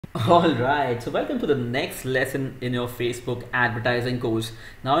Alright, so welcome to the next lesson in your Facebook advertising course.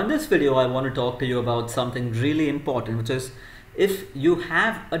 Now in this video, I want to talk to you about something really important, which is if you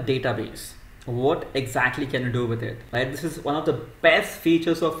have a database, what exactly can you do with it, right? This is one of the best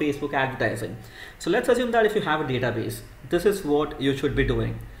features of Facebook advertising. So let's assume that if you have a database, this is what you should be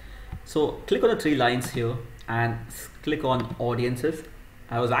doing. So click on the three lines here and click on audiences.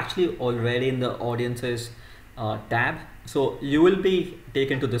 I was actually already in the audiences tab. So you will be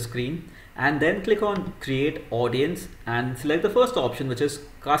taken to the screen and then click on create audience and select the first option, which is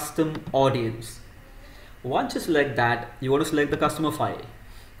custom audience. Once you select that, you want to select the customer file.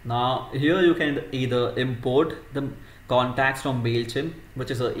 Now here you can either import the contacts from MailChimp, which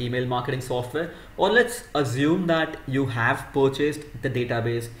is an email marketing software, or let's assume that you have purchased the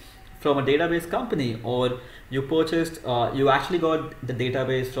database from a database company, or you purchased, you actually got the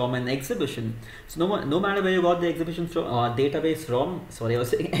database from an exhibition. So no matter where you got the exhibition from, database from, sorry, I was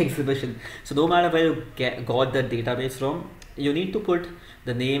saying exhibition. So no matter where you got the database from, you need to put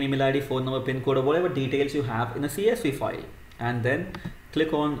the name, email ID, phone number, pin code, or whatever details you have in a CSV file, and then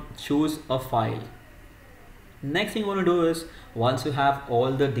click on choose a file. Next thing you want to do is, once you have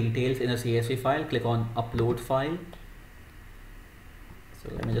all the details in a CSV file, click on upload file. So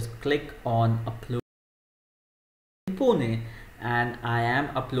let me just click on upload in Pune, and I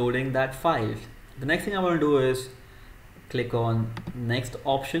am uploading that file. The next thing I want to do is click on next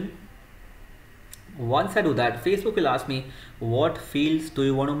option. Once I do that, Facebook will ask me what fields do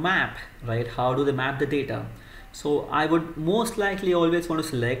you want to map, right? How do they map the data? So I would most likely always want to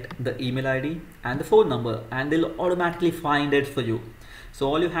select the email ID and the phone number, and they'll automatically find it for you. So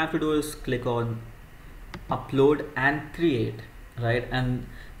all you have to do is click on upload and create, right? And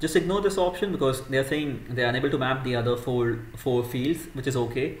just ignore this option because they're saying they're unable to map the other four fields, which is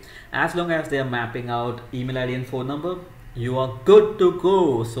okay. As long as they are mapping out email ID and phone number, you are good to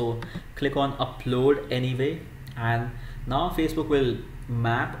go. So click on upload anyway, and now Facebook will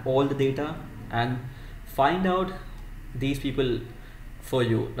map all the data and find out these people for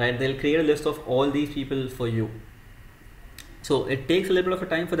you, right? They'll create a list of all these people for you. So it takes a little bit of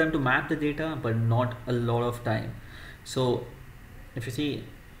a time for them to map the data, but not a lot of time. So if you see,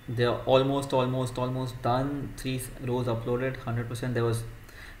 they're almost done. 3 rows uploaded, 100%. There was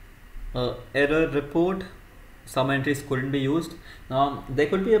a error report, some entries couldn't be used. Now there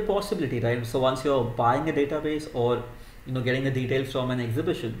could be a possibility, right? So once you're buying a database or getting the details from an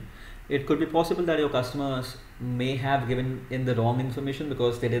exhibition, it could be possible that your customers may have given in the wrong information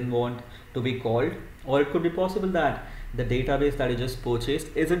because they didn't want to be called, or it could be possible that the database that you just purchased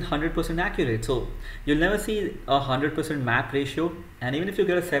isn't 100% accurate. So you'll never see a 100% map ratio, and even if you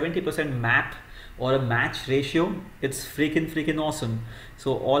get a 70% map or a match ratio, it's freaking awesome.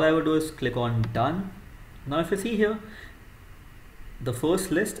 So all I would do is click on done. Now if you see here, the first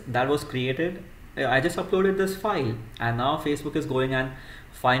list that was created, I just uploaded this file, and now Facebook is going and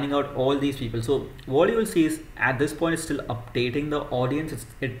finding out all these people. So what you will see is at this point it's still updating the audience.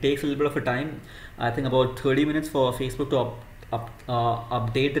 It takes a little bit of a time, I think about 30 minutes for Facebook to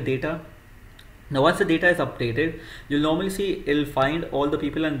update the data. Now once the data is updated, you'll normally see it'll find all the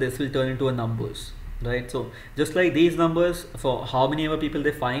people and this will turn into a numbers, right? So just like these numbers, for how many ever people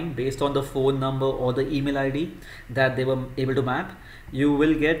they find based on the phone number or the email ID that they were able to map, you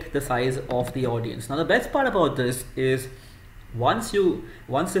will get the size of the audience. Now the best part about this is once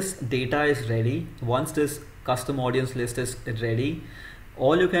this data is ready, once this custom audience list is ready,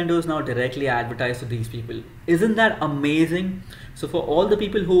 all you can do is now directly advertise to these people. Isn't that amazing? So for all the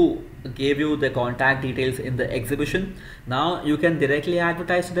people who gave you the contact details in the exhibition, now you can directly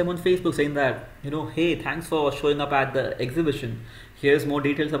advertise to them on Facebook saying that, hey, thanks for showing up at the exhibition. Here's more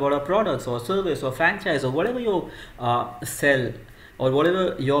details about our products or service or franchise or whatever you sell or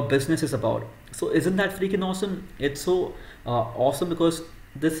whatever your business is about. So isn't that freaking awesome? It's so awesome because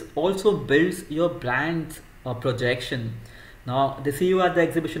this also builds your brand projection. Now they see you at the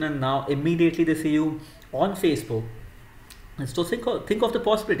exhibition and now immediately they see you on Facebook. And so think of the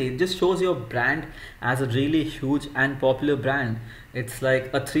possibility. It just shows your brand as a really huge and popular brand. It's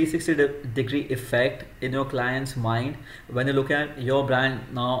like a 360-degree effect in your client's mind when you look at your brand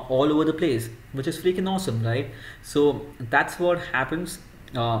now all over the place, which is freaking awesome, right? So that's what happens.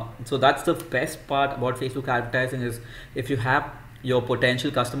 So that's the best part about Facebook advertising is if you have your potential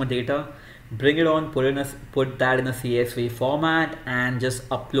customer data, bring it on, put that in a CSV format and just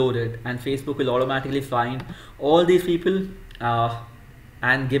upload it, and Facebook will automatically find all these people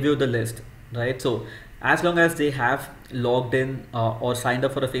and give you the list, right? So as long as they have logged in or signed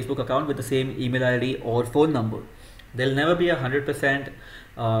up for a Facebook account with the same email ID or phone number, there'll never be 100%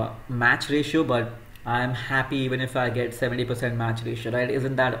 match ratio, but I'm happy even if I get 70% match ratio, right?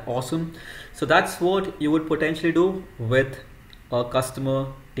 Isn't that awesome? So that's what you would potentially do with a customer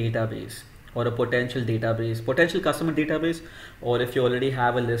database, or a potential customer database, or if you already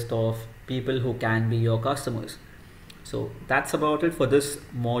have a list of people who can be your customers. So that's about it for this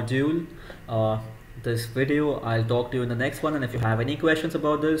module, uh, this video. I'll talk to you in the next one, and if you have any questions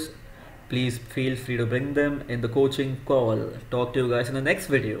about this, please feel free to bring them in the coaching call. Talk to you guys in the next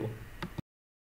video.